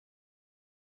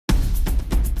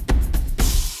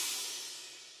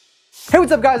Hey,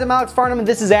 what's up guys, I'm Alex Farnham and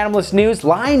this is Animalist News.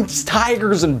 Lions,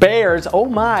 tigers, and bears, oh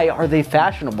my, are they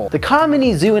fashionable. The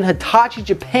Kamine Zoo in Hitachi,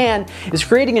 Japan is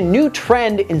creating a new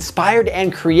trend inspired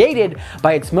and created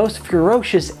by its most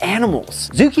ferocious animals.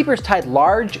 Zookeepers tied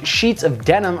large sheets of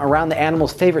denim around the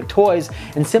animals' favorite toys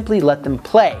and simply let them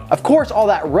play. Of course, all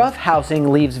that rough housing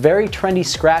leaves very trendy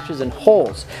scratches and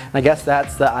holes, and I guess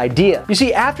that's the idea. You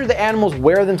see, after the animals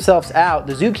wear themselves out,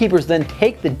 the zookeepers then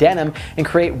take the denim and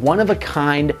create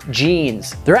one-of-a-kind jeans.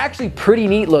 They're actually pretty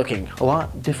neat looking, a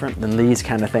lot different than these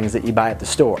kind of things that you buy at the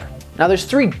store. Now there's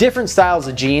three different styles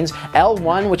of jeans: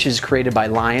 L1, which is created by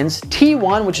lions,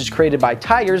 T1, which is created by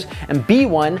tigers, and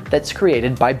B1 that's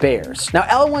created by bears. Now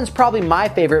L1's probably my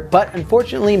favorite, but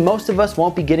unfortunately most of us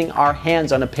won't be getting our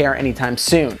hands on a pair anytime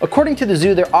soon. According to the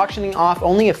zoo, they're auctioning off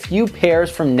only a few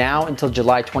pairs from now until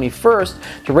July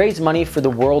 21st to raise money for the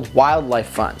World Wildlife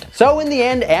Fund. So in the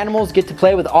end, animals get to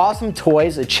play with awesome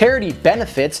toys, a charity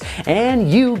benefits, and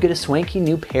you get a swanky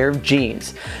new pair of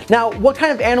jeans. Now, what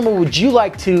kind of animal would you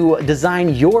like to design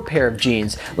your pair of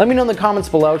jeans? Let me know in the comments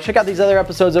below. Check out these other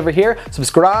episodes over here.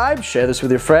 Subscribe, share this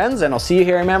with your friends, and I'll see you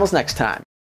here in Mammals next time.